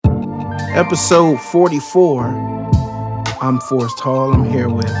Episode 44. I'm Forrest Hall. I'm here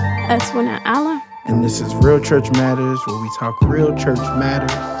with Eswin Allen. And this is Real Church Matters, where we talk real church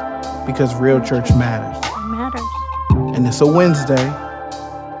matters because real church matters. It matters. And it's a Wednesday,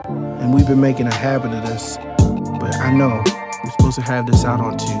 and we've been making a habit of this, but I know we're supposed to have this out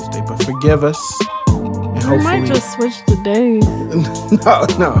on Tuesday, but forgive us. And We hopefully... might just switch the days.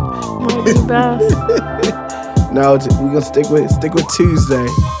 No. Might be best. No, we're going to stick with Tuesday.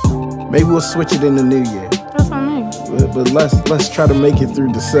 Maybe we'll switch it in the new year. That's what I mean. But let's try to make it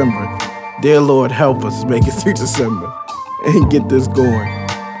through December. Dear Lord, help us make it through December and get this going.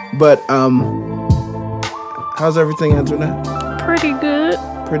 But how's everything, Antoinette? Pretty good.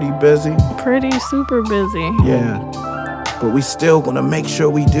 Pretty busy? Pretty super busy. Yeah. But we still gonna make sure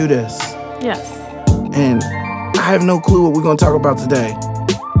we do this. Yes. And I have no clue what we're gonna talk about today.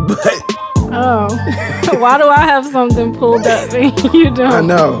 But why do I have something pulled up and you don't? I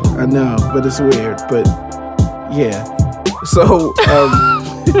know, but it's weird. But yeah. So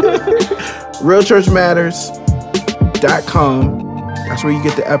realchurchmatters.com. That's where you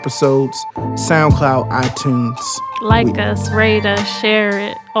get the episodes. SoundCloud, iTunes. Like us, rate us, share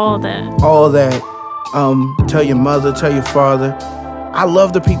it, all that. All that. Tell your mother, tell your father. I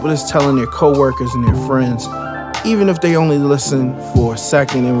love the people that's telling their coworkers and their friends, even if they only listen for a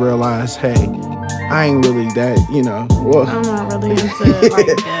second and realize, hey, I ain't really that, well, I'm not really into it like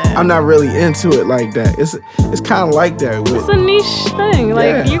that. I'm not really into it like that. It's kind of like that. It's a niche thing.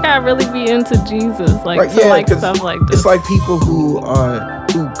 Like, you gotta really be into Jesus, stuff like this. It's like people who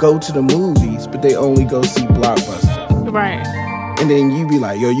go to the movies, but they only go see blockbusters. Right. And then you be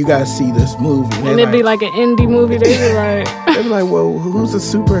like, yo, you gotta see this movie. And it'd be like an indie movie. They'd be like, well, who's the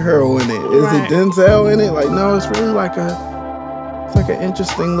superhero in it? Is it Denzel in it? Like, no, it's really like an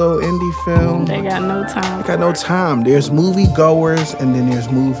interesting little indie film. They got no time. They got no time. There's movie goers and then there's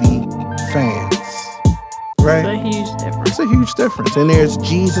movie fans. Right? It's a huge difference. It's a huge difference. And there's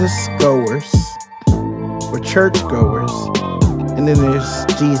Jesus goers or church goers, and then there's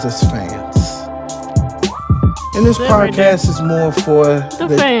Jesus fans. And this podcast is more for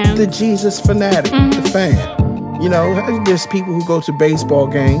the Jesus fanatic, the fan. There's people who go to baseball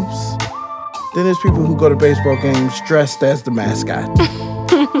games. Then there's people who go to baseball games dressed as the mascot.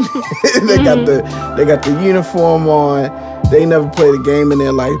 They got the uniform on. They never played a game in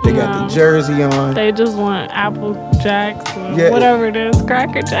their life. They got the jersey on. They just want Apple Jacks or whatever it is,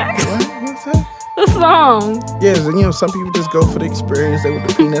 Cracker Jacks. What's that? The song. Yes, and some people just go for the experience. They want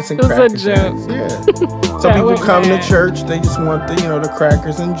the peanuts and crackers. It's a joke. Yeah. Some people come to church. They just want the the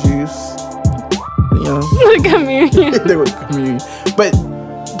crackers and juice. The communion. They want the communion. But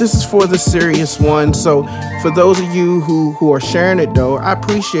this is for the serious one. So for those of you who are sharing it, though, I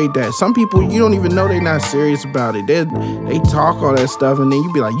appreciate that. Some people, you don't even know they're not serious about it. They talk all that stuff, and then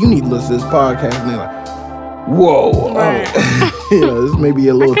you be like, you need to listen to this podcast, and they're like, whoa, right. This may be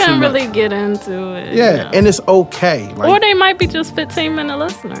a little too much. I can't really get into it. Yeah, and it's okay. Or they might be just 15-minute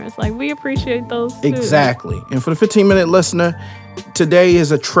listeners. Like, we appreciate those too. Exactly. And for the 15-minute listener, today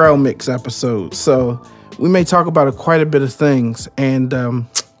is a trail mix episode. So we may talk about quite a bit of things. And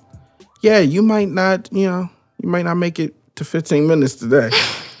you might not, you might not make it to 15 minutes today.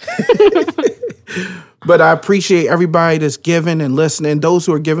 But I appreciate everybody that's giving and listening. Those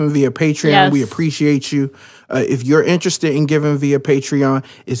who are giving via Patreon, we appreciate you. If you're interested in giving via Patreon,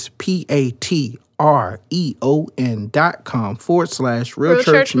 it's patreon.com/Real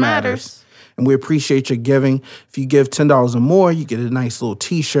Church Matters. And we appreciate your giving. If you give $10 or more, you get a nice little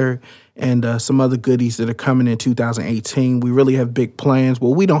t-shirt and some other goodies that are coming in 2018. We really have big plans.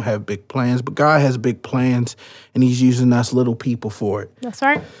 Well, we don't have big plans, but God has big plans, and he's using us little people for it. That's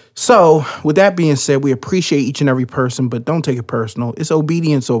right. So with that being said, we appreciate each and every person, but don't take it personal. It's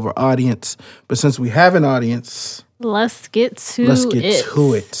obedience over audience. But since we have an audience, let's get to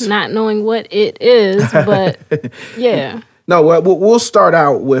it. Not knowing what it is, but yeah. No, we'll start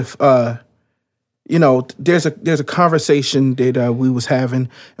out with... there's a conversation that we was having,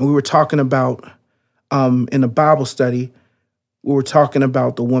 and we were talking about in a Bible study. We were talking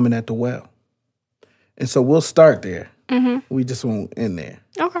about the woman at the well, and so we'll start there. Mm-hmm. We just won't end there.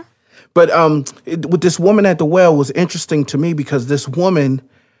 Okay. But with this woman at the well was interesting to me because this woman,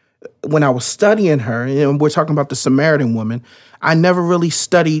 when I was studying her, we're talking about the Samaritan woman. I never really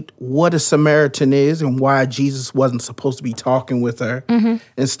studied what a Samaritan is and why Jesus wasn't supposed to be talking with her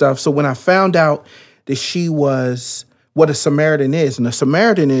and stuff. So when I found out that she was what a Samaritan is, and a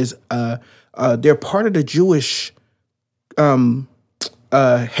Samaritan is, they're part of the Jewish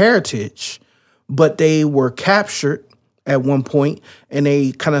heritage, but they were captured at one point, and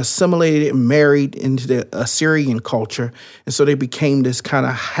they kind of assimilated and married into the Assyrian culture. And so they became this kind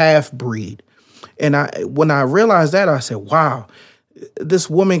of half-breed. And when I realized that, I said, wow, this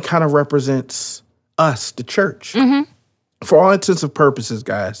woman kind of represents us, the church. Mm-hmm. For all intents and purposes,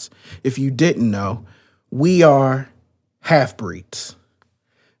 guys, if you didn't know, we are half-breeds.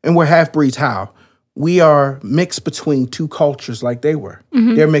 And we're half-breeds how? We are mixed between two cultures like they were.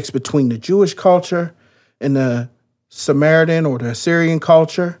 Mm-hmm. They're mixed between the Jewish culture and the Samaritan or the Assyrian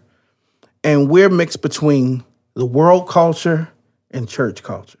culture. And we're mixed between the world culture and church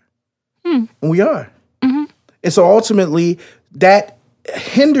culture. And we are. Mm-hmm. And so ultimately, that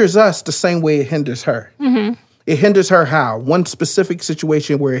hinders us the same way it hinders her. Mm-hmm. It hinders her how? One specific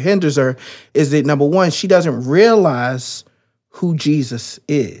situation where it hinders her is that, number one, she doesn't realize who Jesus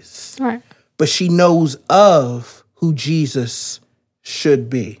is. Right. But she knows of who Jesus should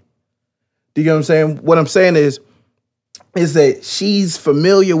be. Do you know what I'm saying? What I'm saying is that she's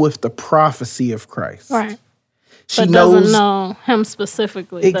familiar with the prophecy of Christ. Right. She doesn't know him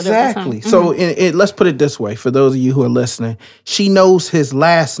specifically. Exactly. That it was him. So let's put it this way, for those of you who are listening. She knows his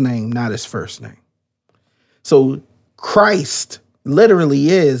last name, not his first name. So Christ literally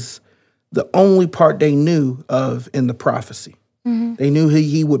is the only part they knew of in the prophecy. Mm-hmm. They knew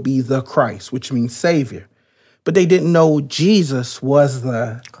he would be the Christ, which means Savior. But they didn't know Jesus was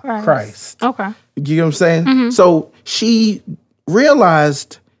the Christ. Okay. You know what I'm saying? Mm-hmm. So she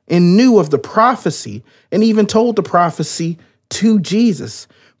realized and knew of the prophecy and even told the prophecy to Jesus.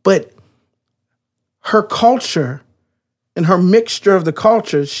 But her culture and her mixture of the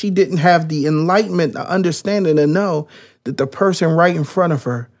culture, she didn't have the enlightenment, the understanding to know that the person right in front of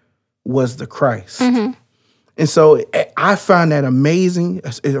her was the Christ. Mm-hmm. And so I find that amazing.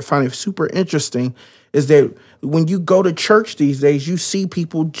 I find it super interesting is that when you go to church these days, you see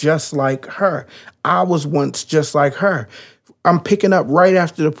people just like her. I was once just like her. I'm picking up right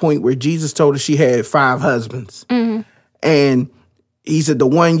after the point where Jesus told her she had 5 husbands. Mm-hmm. And he said, the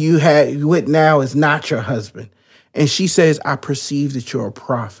one you with now is not your husband. And she says, I perceive that you're a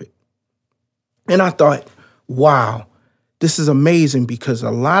prophet. And I thought, wow, this is amazing, because a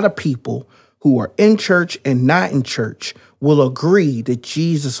lot of people who are in church and not in church will agree that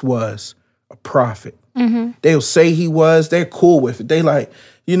Jesus was a prophet. Mm-hmm. They'll say he was. They're cool with it. They like,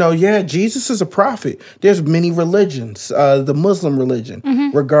 yeah, Jesus is a prophet. There's many religions. The Muslim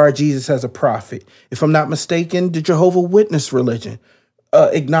religion regard Jesus as a prophet. If I'm not mistaken, the Jehovah's Witness religion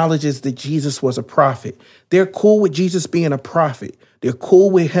acknowledges that Jesus was a prophet. They're cool with Jesus being a prophet. They're cool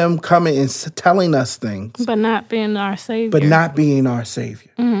with him coming and telling us things. But not being our Savior.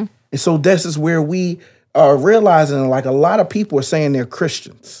 Mm-hmm. And so this is where we are realizing, like, a lot of people are saying they're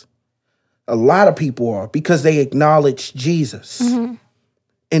Christians. A lot of people are, because they acknowledge Jesus. Mm-hmm.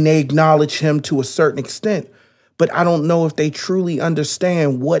 And they acknowledge him to a certain extent. But I don't know if they truly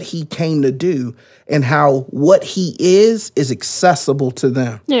understand what he came to do and how what he is accessible to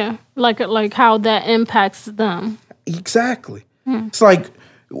them. Yeah, like how that impacts them. Exactly. It's like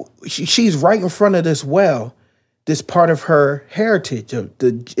she's right in front of this well, this part of her heritage.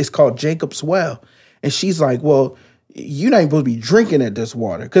 It's called Jacob's Well. And she's like, well, you're not even supposed to be drinking at this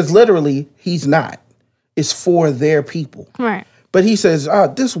water. Because literally, he's not. It's for their people. Right. But he says,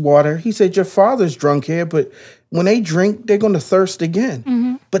 this water, he said, your father's drunk here, but when they drink, they're going to thirst again.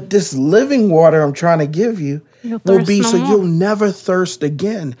 Mm-hmm. But this living water I'm trying to give you will be so you'll never thirst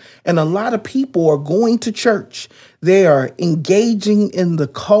again. And a lot of people are going to church. They are engaging in the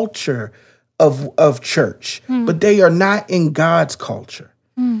culture of church, but they are not in God's culture.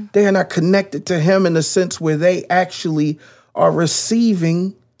 They are not connected to him in the sense where they actually are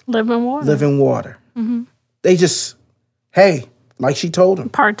receiving living water. Mm-hmm. They just, hey, like she told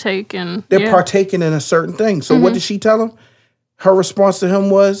him. They're partaking in a certain thing. So what did she tell him? Her response to him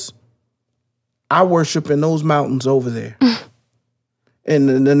was, I worship in those mountains over there.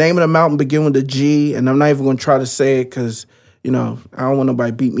 And the name of the mountain began with a G, and I'm not even going to try to say it because, I don't want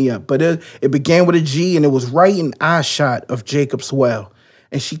nobody to beat me up. But it began with a G, and it was right in eye shot of Jacob's Well.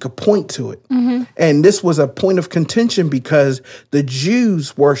 And she could point to it. Mm-hmm. And this was a point of contention because the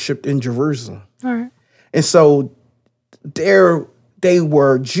Jews worshiped in Jerusalem. All right. And so they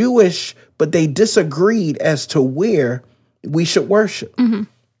were Jewish, but they disagreed as to where we should worship. Mm-hmm.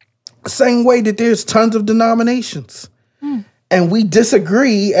 Same way that there's tons of denominations. And we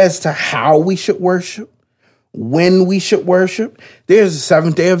disagree as to how we should worship, when we should worship. There's a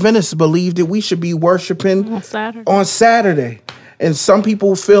Seventh-day Adventists believe that we should be worshiping on Saturday. And some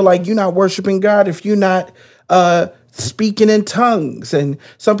people feel like you're not worshiping God if you're not speaking in tongues. And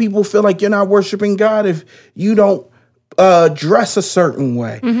some people feel like you're not worshiping God if you don't dress a certain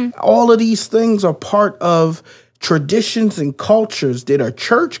way. Mm-hmm. All of these things are part of traditions and cultures that are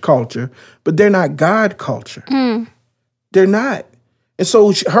church culture, but they're not God culture. They're not. And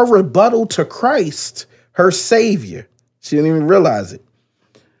so her rebuttal to Christ, her Savior, she didn't even realize it,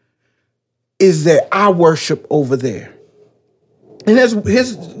 is that I worship over there. And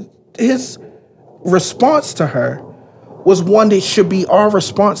his response to her was one that should be our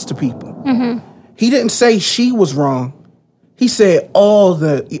response to people. He didn't say she was wrong. He said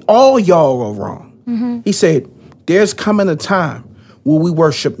all y'all are wrong. He said there's coming a time where we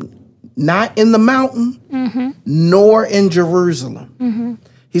worship not in the mountain, nor in Jerusalem.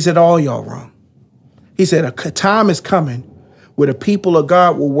 He said all y'all wrong. He said a time is coming where the people of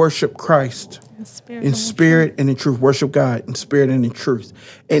God will worship Christ in spirit and in truth. Worship God in spirit and in truth.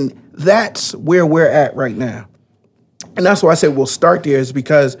 And that's where we're at right now. And that's why I said we'll start there, is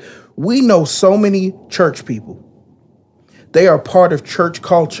because we know so many church people. They are part of church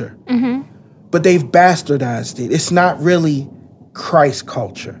culture, but they've bastardized it. It's not really Christ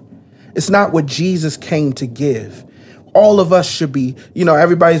culture. It's not what Jesus came to give. All of us should be,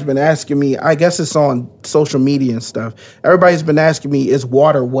 everybody's been asking me, I guess it's on social media and stuff. Everybody's been asking me, is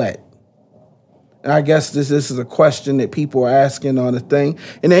water wet? And I guess this is a question that people are asking on a thing.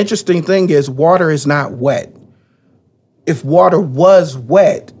 And the interesting thing is water is not wet. If water was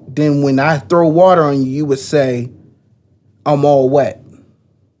wet, then when I throw water on you, you would say, I'm all wet.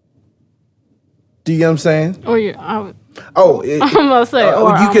 Do you know what I'm saying? I'm gonna say,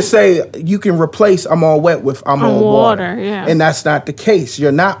 you can say, you can replace I'm all wet with I'm all water. Yeah. And that's not the case.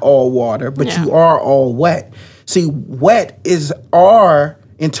 You're not all water, but you are all wet. See, wet is our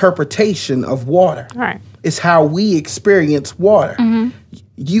interpretation of water. Right. It's how we experience water.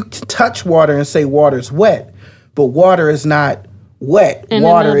 You can touch water and say water's wet, but water is not wet.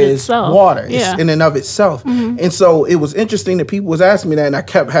 Water is water. It's in and of itself. And so it was interesting that people was asking me that, and I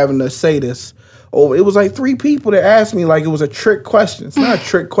kept having to say this. It was like 3 people that asked me like it was a trick question. It's not a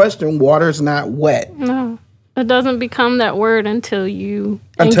trick question. Water is not wet. No. It doesn't become that word until you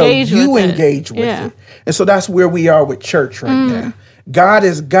engage with it. And so that's where we are with church right now. God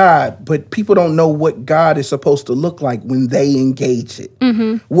is God, but people don't know what God is supposed to look like when they engage it.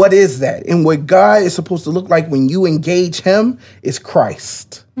 What is that? And what God is supposed to look like when you engage him is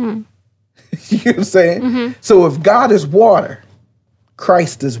Christ. You know what I'm saying? So if God is water,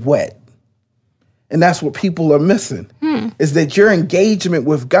 Christ is wet. And that's what people are missing, is that your engagement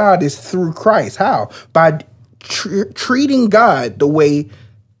with God is through Christ. How? By treating God the way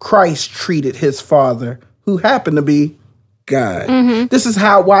Christ treated his Father, who happened to be God. This is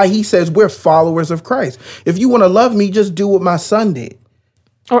why he says we're followers of Christ. If you want to love me, just do what my son did.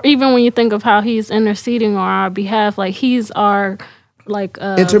 Or even when you think of how he's interceding on our behalf, like he's our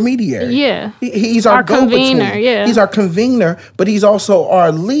intermediary. Yeah. He's our go-between. Convener, yeah. He's our convener, but he's also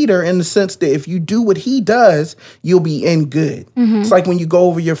our leader in the sense that if you do what he does, you'll be in good. It's like when you go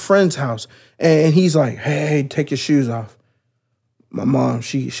over your friend's house and he's like, hey, take your shoes off. My mom,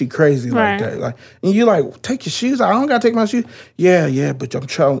 she crazy like that. Like, and you're like, take your shoes off. I don't gotta take my shoes. Yeah, but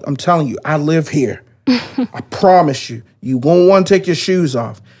I'm telling you, I live here. I promise you, you won't want to take your shoes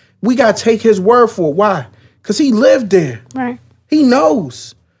off. We gotta take his word for it. Why? Because he lived there. Right. He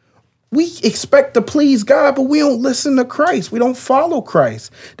knows. We expect to please God, but we don't listen to Christ. We don't follow Christ.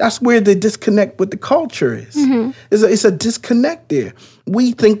 That's where the disconnect with the culture is. It's a disconnect there.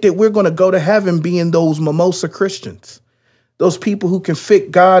 We think that we're going to go to heaven being those mimosa Christians, those people who can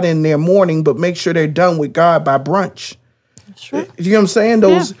fit God in their morning, but make sure they're done with God by brunch. Sure. You know what I'm saying?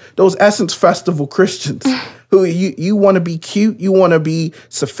 Those Essence Festival Christians who you want to be cute, you want to be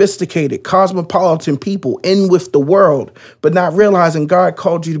sophisticated, cosmopolitan people in with the world, but not realizing God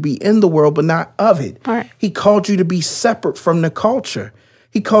called you to be in the world, but not of it. Right. He called you to be separate from the culture.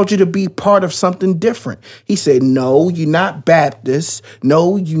 He called you to be part of something different. He said, no, you're not Baptist.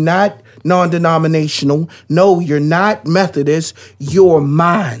 No, you're not non-denominational. No, you're not Methodist. You're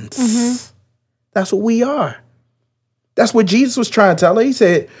mines. That's what we are. That's what Jesus was trying to tell her. He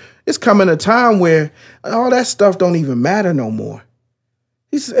said, it's coming a time where all that stuff don't even matter no more.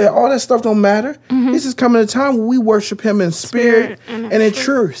 He said, all that stuff don't matter. This is coming a time where we worship him in spirit and in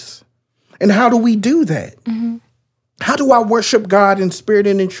truth. And how do we do that? How do I worship God in spirit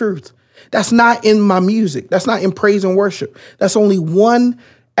and in truth? That's not in my music. That's not in praise and worship. That's only one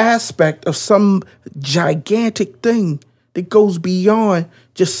aspect of some gigantic thing that goes beyond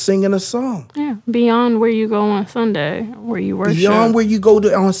just singing a song. Yeah, beyond where you go on Sunday, where you worship. Beyond where you go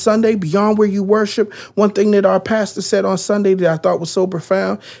on Sunday, beyond where you worship. One thing that our pastor said on Sunday that I thought was so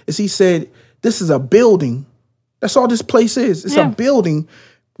profound is he said, this is a building. That's all this place is. It's a building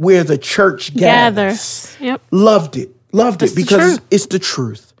where the church gathers. Yep. Loved it because it's the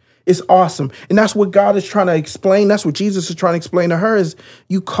truth. It's awesome. And that's what God is trying to explain. That's what Jesus is trying to explain to her is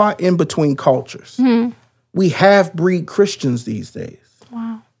you caught in between cultures. Mm-hmm. We half-breed Christians these days.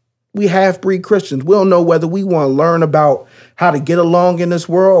 Wow. We half-breed Christians. We don't know whether we want to learn about how to get along in this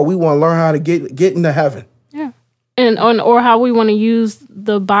world or we want to learn how to get into heaven. Yeah. Or how we want to use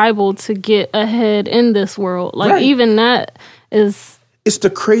the Bible to get ahead in this world. Like, right. Even that is... It's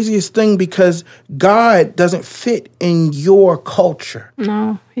the craziest thing because God doesn't fit in your culture.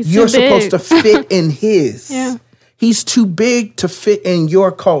 No, You're supposed to fit in his. Yeah. He's too big to fit in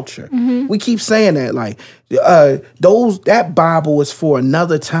your culture. Mm-hmm. We keep saying that, like, that Bible is for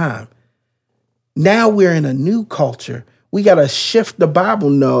another time. Now we're in a new culture. We got to shift the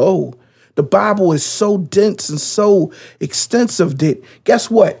Bible. No, the Bible is so dense and so extensive that, guess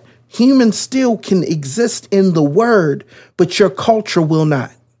what? Humans still can exist in the word, but your culture will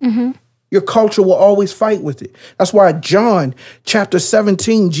not. Mm-hmm. Your culture will always fight with it. That's why John chapter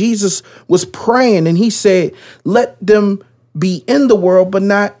 17, Jesus was praying and he said, let them be in the world, but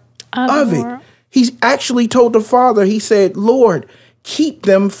not of it. He actually told the Father, he said, Lord, keep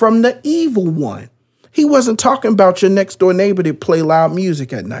them from the evil one. He wasn't talking about your next door neighbor that play loud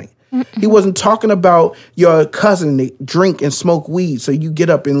music at night. He wasn't talking about your cousin that drink and smoke weed so you get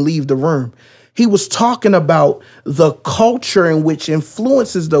up and leave the room. He was talking about the culture in which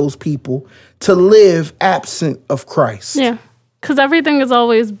influences those people to live absent of Christ. Yeah, because everything is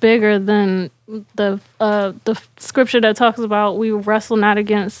always bigger than the scripture that talks about we wrestle not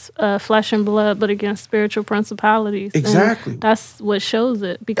against flesh and blood, but against spiritual principalities. Exactly. And that's what shows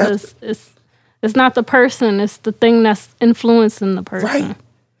it because it's not the person, it's the thing that's influencing the person. Right.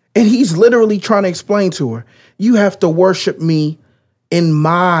 And he's literally trying to explain to her, you have to worship me in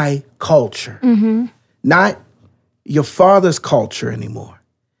my culture, not your father's culture anymore,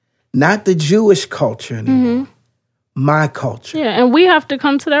 not the Jewish culture anymore, my culture. Yeah, and we have to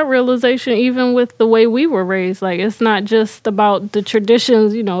come to that realization even with the way we were raised. Like, it's not just about the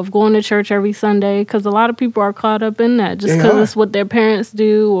traditions, of going to church every Sunday, because a lot of people are caught up in that just because it's what their parents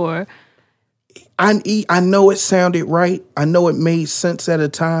do or... I know it sounded right. I know it made sense at a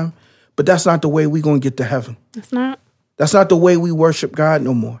time, but that's not the way we're going to get to heaven. It's not. That's not the way we worship God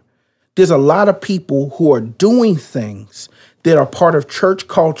no more. There's a lot of people who are doing things that are part of church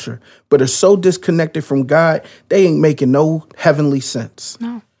culture, but are so disconnected from God, they ain't making no heavenly sense.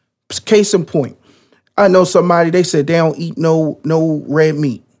 No. Case in point, I know somebody, they said they don't eat no red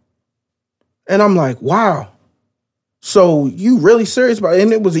meat. And I'm like, wow. So you really serious about it?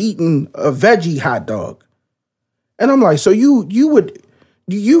 And it was eating a veggie hot dog. And I'm like, so you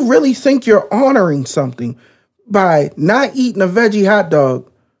really think you're honoring something by not eating a veggie hot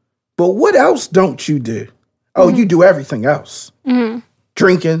dog, but what else don't you do? Oh, you do everything else. Mm-hmm.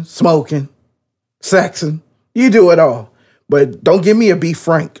 Drinking, smoking, sexing. You do it all. But don't give me a beef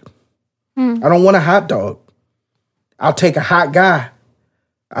frank. I don't want a hot dog. I'll take a hot guy.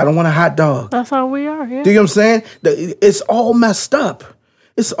 I don't want a hot dog. That's how we are, yeah. Do you know what I'm saying? It's all messed up.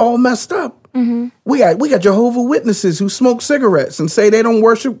 It's all messed up. Mm-hmm. We got Jehovah's Witnesses who smoke cigarettes and say they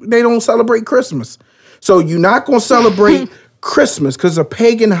don't celebrate Christmas. So you're not going to celebrate Christmas because it's a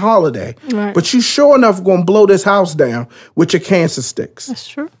pagan holiday. Right. But you sure enough going to blow this house down with your cancer sticks. That's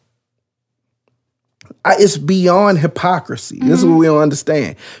true. It's beyond hypocrisy. This is what we don't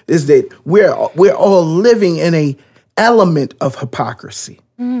understand, is that we're all living in a element of hypocrisy.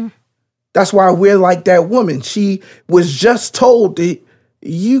 That's why we're like that woman. She was just told that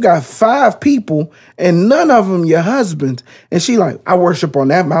you got 5 people and none of them your husband. And she like, I worship on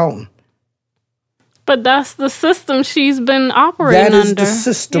that mountain. But that's the system she's been operating under. That is the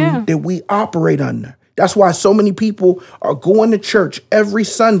system that we operate under. That's why so many people are going to church every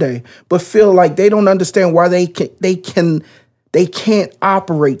Sunday, but feel like they don't understand why they can't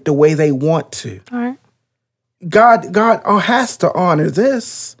operate the way they want to. All right. God has to honor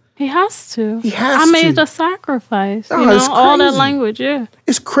this. He has to. He has to. I made a sacrifice. Oh, it's crazy. All that language, yeah.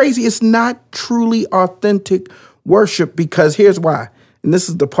 It's crazy. It's not truly authentic worship because here's why. And this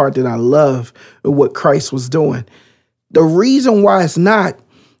is the part that I love of what Christ was doing. The reason why it's not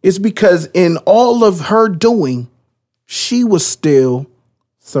is because in all of her doing, she was still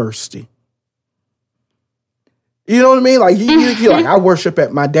thirsty. You know what I mean? Like, you're like, I worship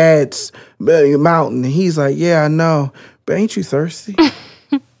at my dad's mountain. And he's like, yeah, I know. But ain't you thirsty?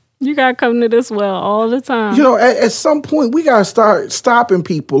 You got to come to this well all the time. At some point, we got to start stopping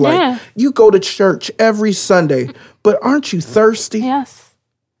people. Like, you go to church every Sunday, but aren't you thirsty? Yes.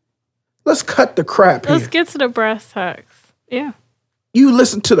 Let's cut the crap here. Let's get to the brass tacks. Yeah. You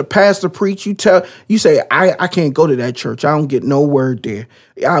listen to the pastor preach. You say, I can't go to that church. I don't get no word there.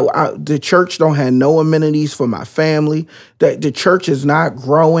 The church don't have no amenities for my family. The church is not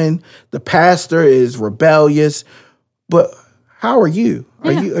growing. The pastor is rebellious. But how are you?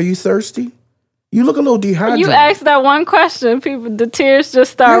 Are you thirsty? You look a little dehydrated. You ask that one question, the tears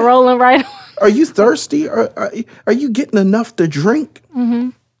just start rolling right. Are you thirsty? Are you getting enough to drink? Mm-hmm.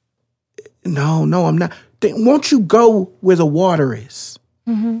 No, I'm not. Then won't you go where the water is?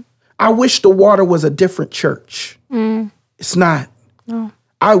 Mm-hmm. I wish the water was a different church. It's not. No.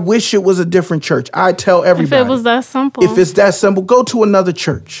 I wish it was a different church. I tell everybody. If it was that simple. If it's that simple, go to another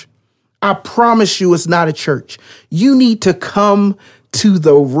church. I promise you it's not a church. You need to come to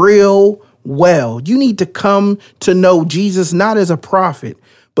the real well. You need to come to know Jesus not as a prophet,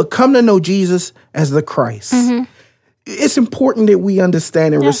 but come to know Jesus as the Christ. Mm-hmm. It's important that we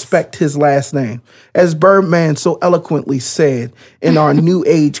understand and respect his last name. As Birdman so eloquently said in our New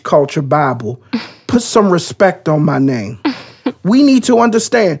Age Culture Bible, put some respect on my name. We need to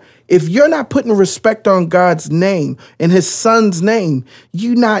understand, if you're not putting respect on God's name and his son's name,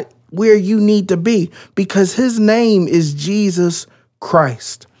 you're not where you need to be, because his name is Jesus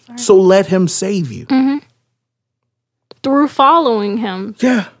Christ. Sorry. So let him save you. Mm-hmm. Through following him.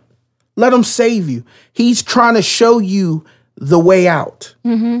 Yeah. Let him save you. He's trying to show you the way out.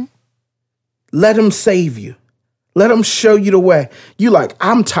 Mm-hmm. Let him save you. Let him show you the way. You like,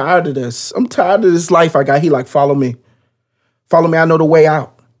 I'm tired of this. I'm tired of this life I got. He like, follow me. Follow me. I know the way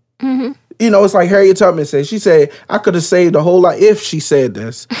out. Mm-hmm. You know, it's like Harriet Tubman said. She said, I could have saved a whole lot if she said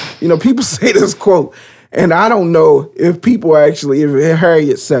this. You know, people say this quote, and I don't know if people actually, if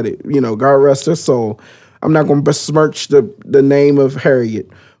Harriet said it, you know, God rest her soul. I'm not going to besmirch the name of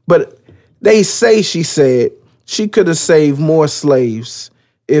Harriet. But they say she said she could have saved more slaves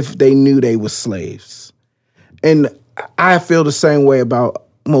if they knew they were slaves. And I feel the same way about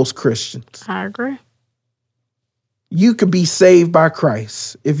most Christians. I agree. You could be saved by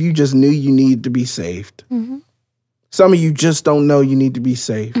Christ if you just knew you needed to be saved. Mm-hmm. Some of you just don't know you need to be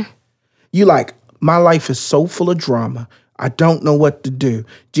saved. You like, my life is so full of drama. I don't know what to do.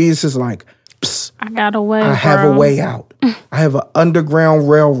 Jesus is like, I got a way. I have a way out. I have an underground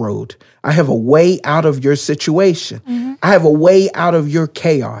railroad. I have a way out of your situation. Mm-hmm. I have a way out of your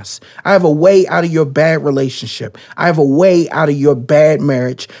chaos. I have a way out of your bad relationship. I have a way out of your bad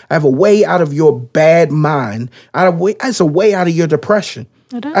marriage. I have a way out of your bad mind. It's a way out of your depression.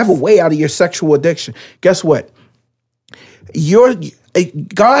 I have a way out of your sexual addiction. Guess what?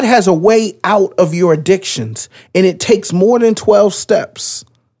 God has a way out of your addictions, and it takes more than 12 steps.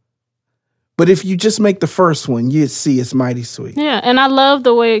 But if you just make the first one, you'd see it's mighty sweet. Yeah, and I love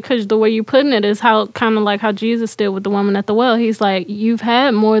the way, because the way you're putting it is how kind of like how Jesus did with the woman at the well. He's like, you've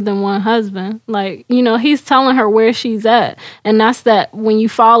had more than one husband. Like, you know, he's telling her where she's at. And that's that when you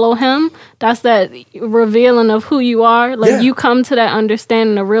follow him, that's that revealing of who you are. Like, you come to that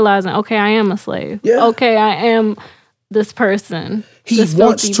understanding of realizing, okay, I am a slave. Yeah. Okay, I am this person. He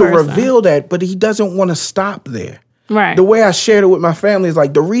wants to reveal that, but he doesn't want to stop there. Right. The way I shared it with my family is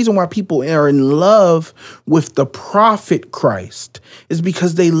like the reason why people are in love with the prophet Christ is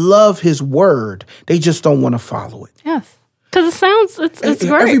because they love his word. They just don't want to follow it. Yes. Because it's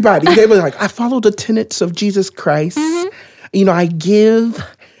great. Everybody, they were like, I follow the tenets of Jesus Christ. Mm-hmm. You know, I give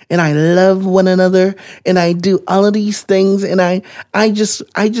and I love one another and I do all of these things. And I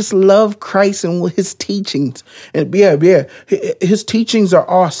just love Christ and his teachings. And his teachings are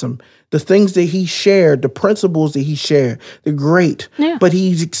awesome. The things that he shared, the principles that he shared, they're great. Yeah. But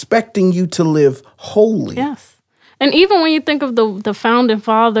he's expecting you to live holy. Yes. And even when you think of the founding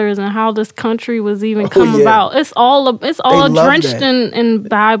fathers and how this country was even come about, it's all drenched in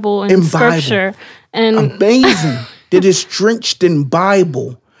Bible and Scripture. And amazing that it's drenched in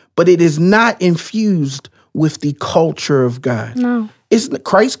Bible, but it is not infused with the culture of God. No.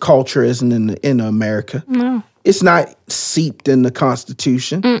 Christ's culture isn't in America. No. It's not seeped in the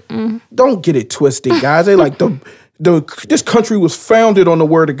Constitution. Mm-mm. Don't get it twisted, guys. They like this country was founded on the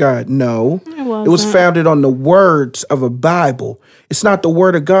word of God. No, it was founded on the words of a Bible. It's not the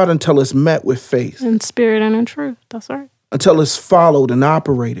word of God until it's met with faith. In spirit and in truth. That's right. Until it's followed and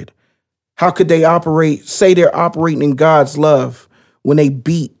operated. How could they say they're operating in God's love when they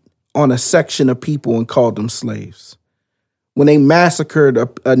beat on a section of people and called them slaves? When they massacred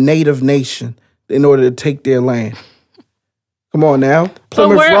a native nation in order to take their land. Come on now.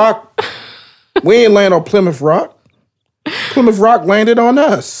 Plymouth Rock. We ain't land on Plymouth Rock. Plymouth Rock landed on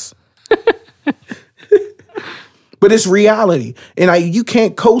us. But it's reality. And you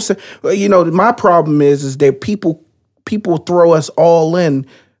can't you know, my problem is that people throw us all in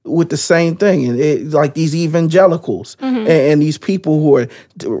with the same thing, and like these evangelicals and these people who are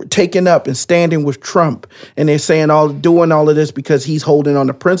taking up and standing with Trump, and they're saying doing all of this because he's holding on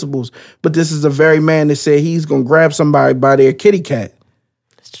to principles. But this is the very man that said he's going to grab somebody by their kitty cat.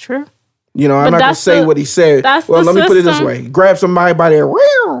 It's true. You know, I'm not going to say what he said. Well, let me put it this way: grab somebody by their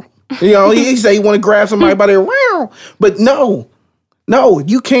rear. You know, he said he want to grab somebody by their rear, but no,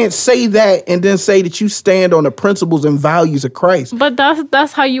 you can't say that and then say that you stand on the principles and values of Christ. But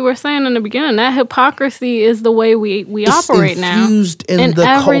that's how you were saying in the beginning. That hypocrisy is the way we operate now. It's infused in the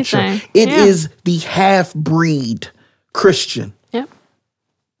culture. It is the half-breed Christian. Yep.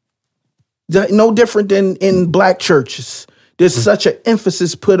 No different than in black churches. There's such an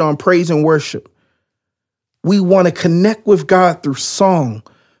emphasis put on praise and worship. We want to connect with God through song,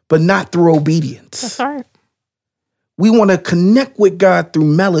 but not through obedience. That's right. We want to connect with God through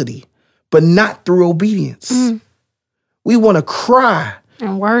melody, but not through obedience. We want to cry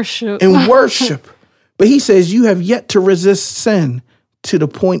and worship. But he says, you have yet to resist sin to the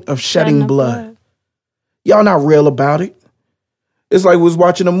point of shedding blood. Y'all not real about it. It's like we was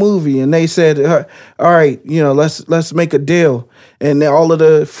watching a movie and they said, all right, you know, let's make a deal. And all of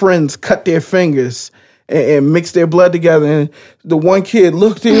the friends cut their fingers and mix their blood together. And the one kid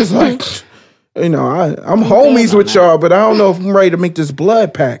looked and was like, you know, I'm homies with y'all, but I don't know if I'm ready to make this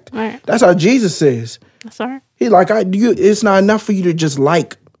blood pact. Right. That's how Jesus says. That's all right. He's like, it's not enough for you to just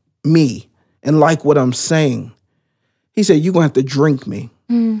like me and like what I'm saying. He said, you're going to have to drink me.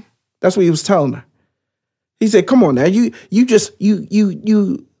 That's what he was telling her. He said, come on now, you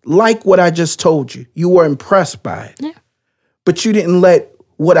like what I just told you. You were impressed by it. Yeah. But you didn't let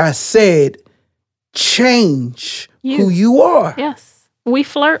what I said change who you are. Yes. We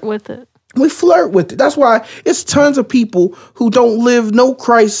flirt with it. We flirt with it. That's why it's tons of people who don't live no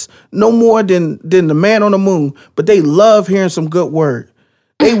Christ no more than the man on the moon, but they love hearing some good word.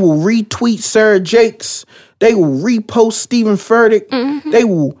 They will retweet Sarah Jakes. They will repost Stephen Furtick.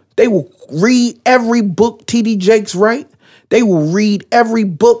 They will read every book T.D. Jakes write. They will read every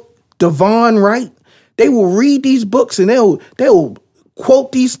book Devon write. They will read these books and they'll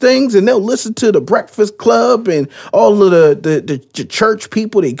quote these things and they'll listen to the Breakfast Club and all of the church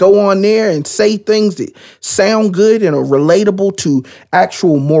people that go on there and say things that sound good and are relatable to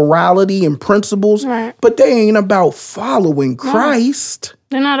actual morality and principles. Right. But they ain't about following Christ.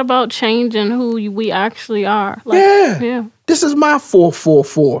 They're not about changing who we actually are. Like, yeah. This is my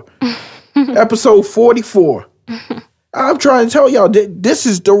 444, episode 44. I'm trying to tell y'all that this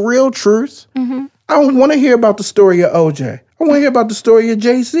is the real truth. I don't want to hear about the story of OJ. I want to hear about the story of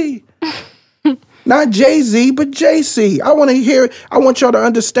JC. Not Jay-Z, but JC. I want y'all to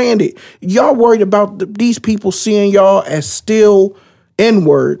understand it. Y'all worried about these people seeing y'all as still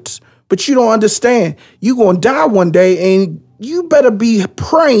N-words, but you don't understand. You're going to die one day, and you better be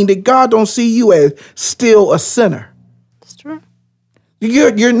praying that God don't see you as still a sinner. That's true.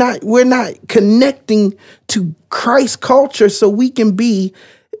 We're not connecting to Christ culture so we can be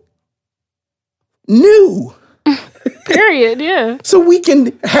new. Period, yeah. So we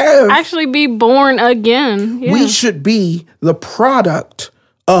can actually be born again. Yeah. We should be the product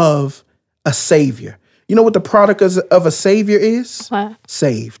of a savior. You know what the product of a savior is? What?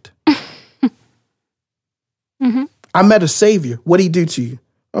 Saved. I met a savior. What'd he do to you?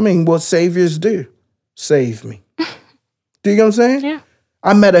 I mean, what saviors do? Save me. Do you know what I'm saying? Yeah.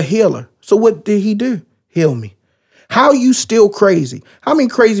 I met a healer. So what did he do? Heal me. How are you still crazy? How many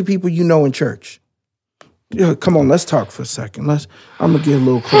crazy people you know in church? Yeah, come on, let's talk for a second. I'm gonna get a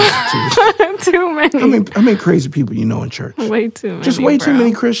little closer to you. Too many. How many crazy people you know in church? Way too many. Just way too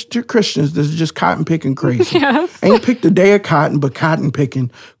many Christians that's just cotton picking crazy. Yes. Ain't picked a day of cotton, but cotton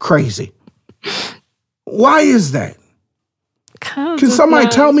picking crazy. Why is that? Can somebody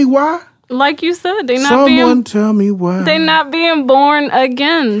tell me why? Like you said, tell me why. They're not being born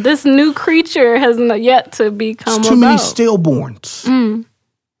again. This new creature has yet to become It's too many stillborns.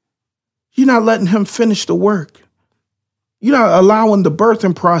 You're not letting him finish the work. You're not allowing the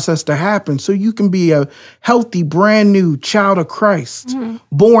birthing process to happen so you can be a healthy, brand new child of Christ,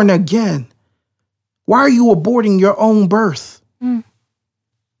 born again. Why are you aborting your own birth?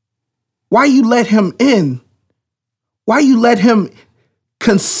 Why you let him in? Why you let him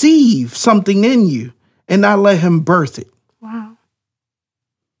conceive something in you and not let him birth it? Wow.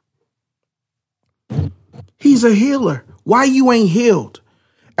 He's a healer. Why you ain't healed?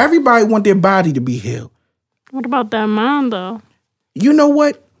 Everybody want their body to be healed. What about that mind, though? You know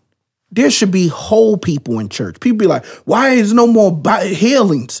what? There should be whole people in church. People be like, why is no more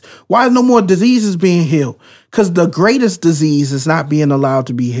healings? Why is no more diseases being healed? Because the greatest disease is not being allowed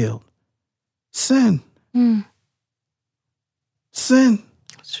to be healed. Sin. Sin.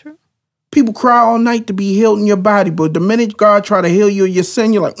 That's true. People cry all night to be healed in your body, but the minute God try to heal you of your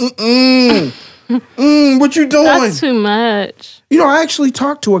sin, you're like, what you doing? That's too much. You know, I actually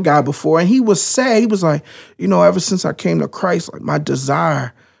talked to a guy before, and he was sad. He was like, you know, ever since I came to Christ, like my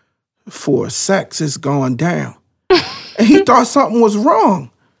desire for sex has gone down. And he thought something was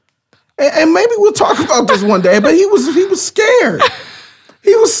wrong. And maybe we'll talk about this one day, but he was scared.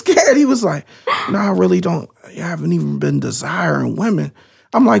 He was scared. He was like, no, I really don't. I haven't even been desiring women.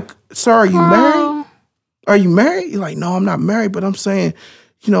 I'm like, sir, are you married? Are you married? You're like, no, I'm not married, but I'm saying,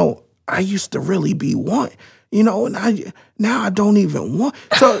 you know, I used to really be one, you know, and now I don't even want.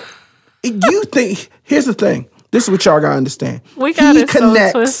 So you think, here's the thing. This is what y'all got to understand. We got it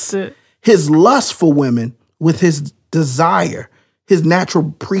so twisted. His lust for women with his desire, his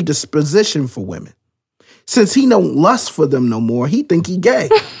natural predisposition for women. Since he don't lust for them no more, he think he gay.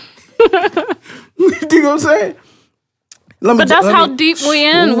 You know what I'm saying? But that's how deep we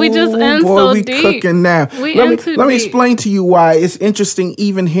in. We just in so deep. We cooking now. Let me explain to you why it's interesting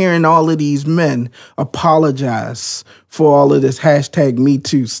even hearing all of these men apologize for all of this hashtag Me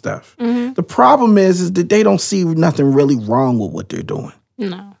Too stuff. Mm-hmm. The problem is that they don't see nothing really wrong with what they're doing.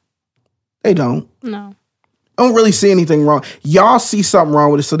 No. They don't. No. I don't really see anything wrong. Y'all see something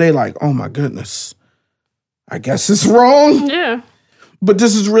wrong with it, so they like, oh my goodness. I guess it's wrong. Yeah. But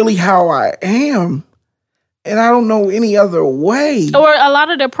this is really how I am. And I don't know any other way. Or a lot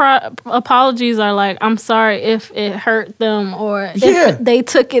of the apologies are like, I'm sorry if it hurt them or if they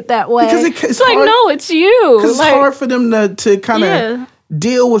took it that way. Because it's like, hard, no, it's you. Because it's hard for them to kind of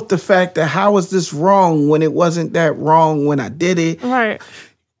deal with the fact that how is this wrong when it wasn't that wrong when I did it. Right.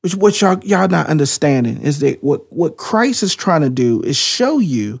 What y'all not understanding is that what Christ is trying to do is show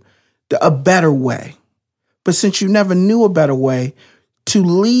you a better way. But since you never knew a better way, to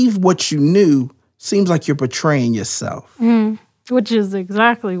leave what you knew seems like you're betraying yourself. Which is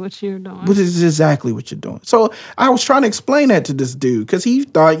exactly what you're doing. Which is exactly what you're doing. So I was trying to explain that to this dude because he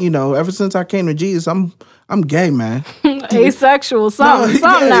thought, you know, ever since I came to Jesus, I'm gay, man. Asexual, something's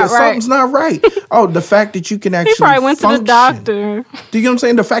not right. Something's not right. Oh, the fact that you can actually He probably went to the doctor. Do you know what I'm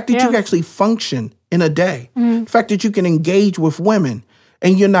saying? The fact that you can actually function in a day. The fact that you can engage with women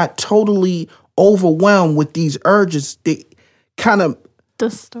and you're not totally overwhelmed with these urges that kind of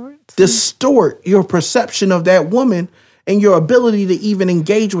distort your perception of that woman and your ability to even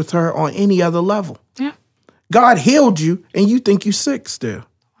engage with her on any other level. Yeah. God healed you and you think you're sick still.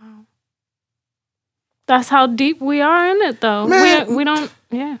 Wow. That's how deep we are in it though. Man, we don't,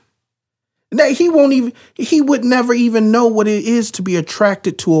 He would never even know what it is to be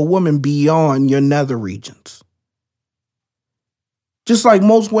attracted to a woman beyond your nether regions. Just like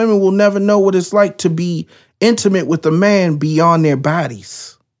most women will never know what it's like to be intimate with a man beyond their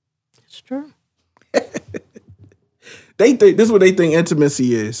bodies. It's true. They think this is what they think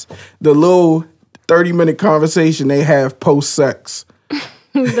intimacy is. The little 30-minute conversation they have post-sex.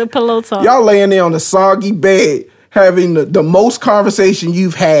 The pillow talk. Y'all laying there on the soggy bed having the most conversation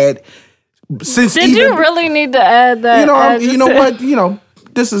you've had since. Did you really need to add that? You know what? You know,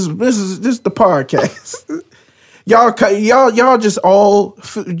 this is the podcast. Y'all just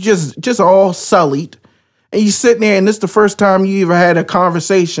all sullied, and you sitting there, and this is the first time you ever had a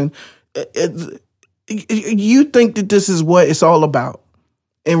conversation. You think that this is what it's all about,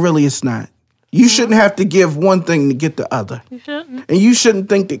 and really, it's not. You shouldn't have to give one thing to get the other. You shouldn't, and you shouldn't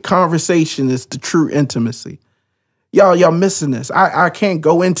think that conversation is the true intimacy. Y'all missing this. I can't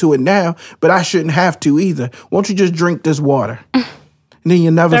go into it now, but I shouldn't have to either. Won't you just drink this water? And then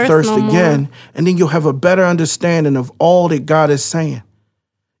you'll never thirst again. And then you'll have a better understanding of all that God is saying.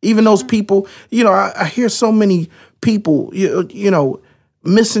 Even those people, you know, I hear so many people, you know,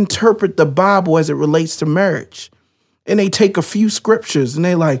 misinterpret the Bible as it relates to marriage. And they take a few scriptures and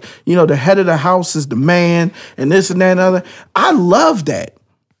they like, you know, the head of the house is the man and this and that and other. I love that.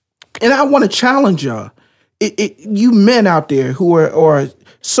 And I want to challenge y'all. You men out there who are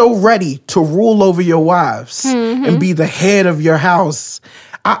so ready to rule over your wives and be the head of your house.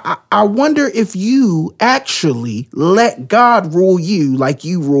 I wonder if you actually let God rule you like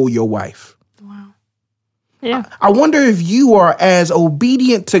you rule your wife. Wow. Yeah. I wonder if you are as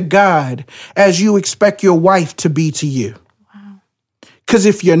obedient to God as you expect your wife to be to you. Wow. Because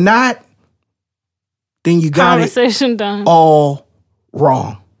if you're not, then you got Conversation done. All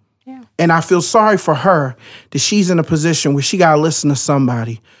wrong. And I feel sorry for her that she's in a position where she got to listen to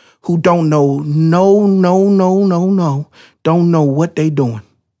somebody who don't know, don't know what they doing.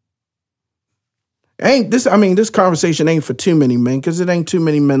 This conversation ain't for too many men because it ain't too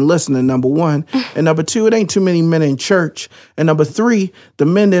many men listening, number one. And number two, it ain't too many men in church. And number three, the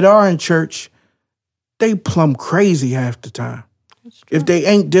men that are in church, they plumb crazy half the time. If they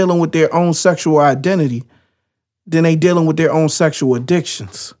ain't dealing with their own sexual identity, then they dealing with their own sexual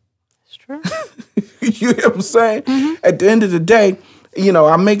addictions. It's true. You know what I'm saying? Mm-hmm. At the end of the day,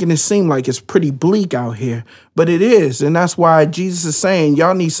 I'm making it seem like it's pretty bleak out here, but it is. And that's why Jesus is saying,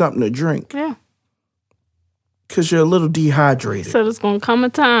 y'all need something to drink. Yeah. Because you're a little dehydrated. So there's going to come a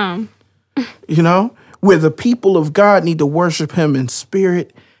time. Where the people of God need to worship him in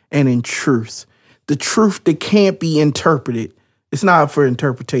spirit and in truth. The truth that can't be interpreted. It's not for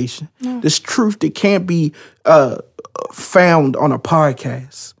interpretation. No. This truth that can't be found on a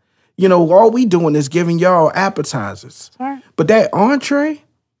podcast. All we doing is giving y'all appetizers. Sorry. But that entree,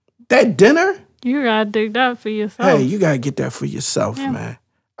 that dinner. You got to dig that for yourself. Hey, you got to get that for yourself, man.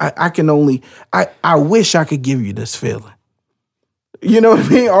 I wish I could give you this feeling. You know what I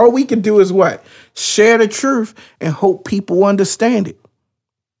mean? All we can do is what? Share the truth and hope people understand it.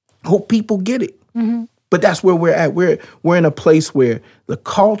 Hope people get it. Mm-hmm. But that's where we're at. We're in a place where the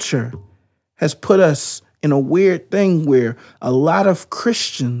culture has put us in a weird thing where a lot of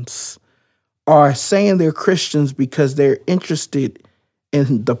Christians are saying they're Christians because they're interested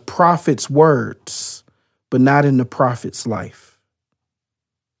in the prophet's words, but not in the prophet's life.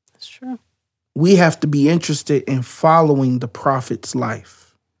 That's true. We have to be interested in following the prophet's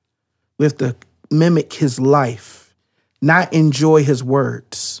life. We have to mimic his life, not enjoy his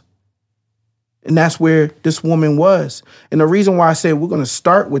words. And that's where this woman was. And the reason why I said we're going to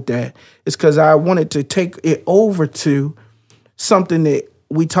start with that is because I wanted to take it over to something that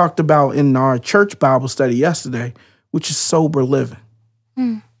we talked about in our church Bible study yesterday, which is sober living.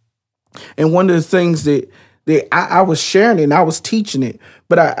 Mm. And one of the things that I was sharing it and I was teaching it,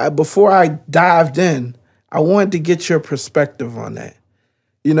 but I before I dived in, I wanted to get your perspective on that.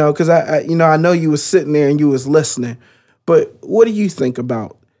 Because I know you was sitting there and you was listening, but what do you think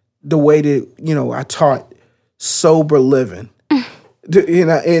about the way that, I taught sober living? And at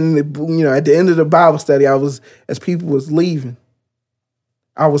the end of the Bible study, as people was leaving,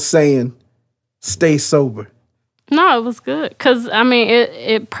 I was saying, stay sober. No, it was good. Because,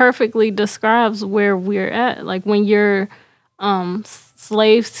 it perfectly describes where we're at. Like, when you're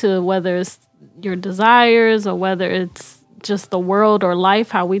slaves to whether it's your desires or whether it's just the world or life,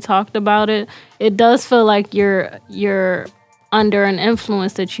 how we talked about it, it does feel like you're under an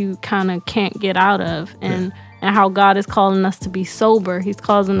influence that you kind of can't get out of. And how God is calling us to be sober. He's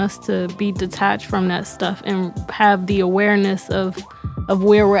causing us to be detached from that stuff and have the awareness of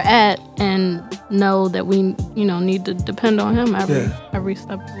where we're at and know that we, need to depend on him every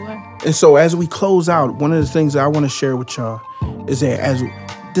step of the way. And so as we close out, one of the things that I want to share with y'all is that as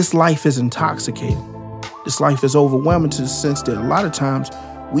this life is intoxicating, this life is overwhelming to the sense that a lot of times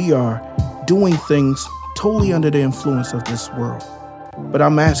we are doing things totally under the influence of this world. But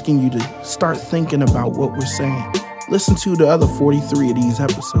I'm asking you to start thinking about what we're saying. Listen to the other 43 of these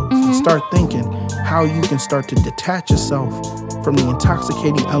episodes and start thinking how you can start to detach yourself from the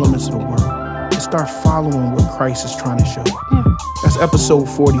intoxicating elements of the world and start following what Christ is trying to show you. That's episode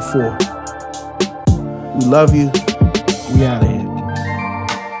 44. We love you. We out of here.